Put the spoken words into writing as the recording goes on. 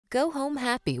Go home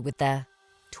happy with the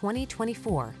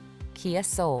 2024 Kia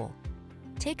Soul.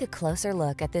 Take a closer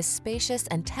look at this spacious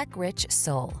and tech-rich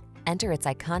Soul. Enter its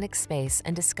iconic space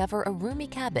and discover a roomy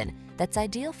cabin that's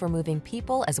ideal for moving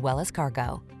people as well as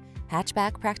cargo.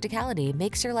 Hatchback practicality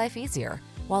makes your life easier,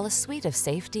 while a suite of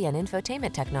safety and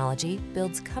infotainment technology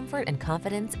builds comfort and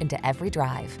confidence into every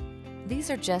drive. These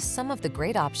are just some of the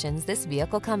great options this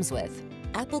vehicle comes with: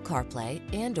 Apple CarPlay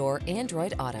and/or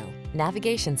Android Auto,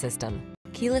 navigation system,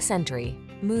 keyless entry,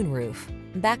 moonroof,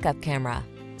 backup camera,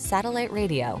 satellite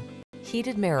radio,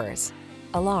 heated mirrors,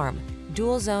 alarm,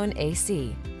 dual zone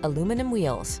AC, aluminum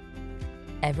wheels.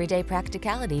 Everyday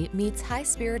practicality meets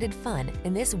high-spirited fun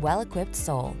in this well-equipped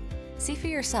Soul. See for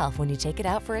yourself when you take it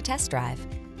out for a test drive.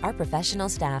 Our professional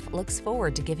staff looks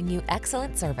forward to giving you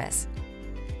excellent service.